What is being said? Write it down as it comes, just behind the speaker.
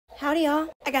Howdy y'all.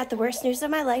 I got the worst news of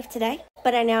my life today,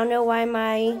 but I now know why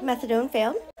my methadone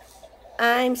failed.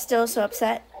 I'm still so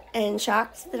upset and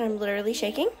shocked that I'm literally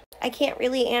shaking. I can't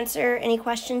really answer any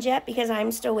questions yet because I'm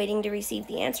still waiting to receive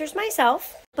the answers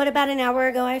myself. But about an hour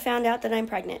ago, I found out that I'm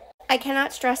pregnant. I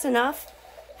cannot stress enough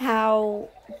how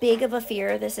big of a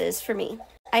fear this is for me.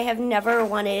 I have never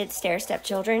wanted stair-step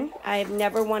children. I've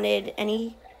never wanted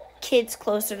any kids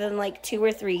closer than like 2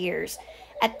 or 3 years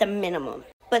at the minimum.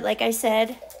 But like I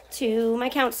said to my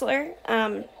counselor,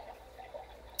 I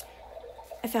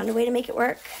found a way to make it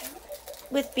work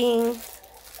with being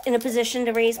in a position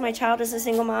to raise my child as a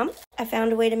single mom. I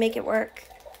found a way to make it work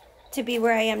to be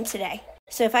where I am today.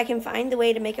 So if I can find the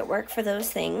way to make it work for those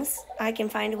things, I can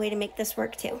find a way to make this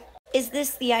work too. Is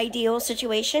this the ideal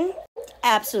situation?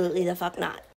 Absolutely the fuck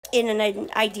not. In an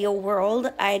ideal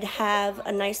world, I'd have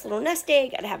a nice little nest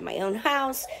egg, I'd have my own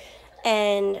house,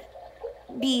 and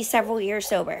be several years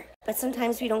sober. But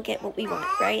sometimes we don't get what we want,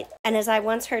 right? And as I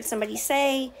once heard somebody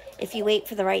say, if you wait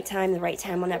for the right time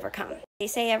will never come. They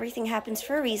say everything happens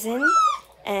for a reason,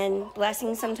 and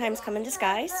blessings sometimes come in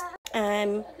disguise.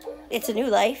 It's a new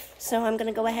life, so I'm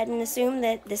gonna go ahead and assume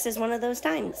that this is one of those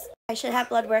times. I should have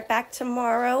blood work back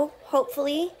tomorrow,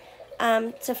 hopefully,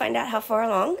 to find out how far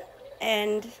along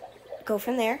and go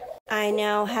from there. I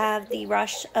now have the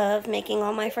rush of making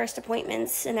all my first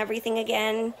appointments and everything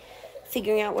again,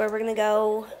 figuring out where we're gonna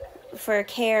go for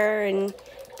care and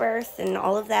birth and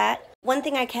all of that. One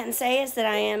thing I can say is that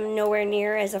I am nowhere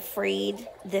near as afraid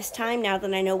this time now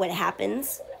that I know what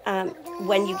happens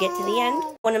when you get to the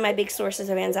end. One of my big sources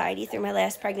of anxiety through my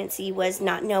last pregnancy was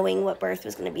not knowing what birth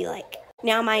was gonna be like.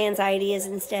 Now my anxiety is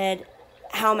instead,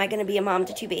 how am I gonna be a mom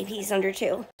to 2 babies under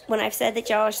 2? When I've said that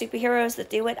y'all are superheroes that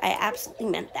do it, I absolutely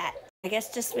meant that. I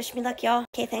guess just wish me luck, y'all.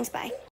 Okay, thanks, bye.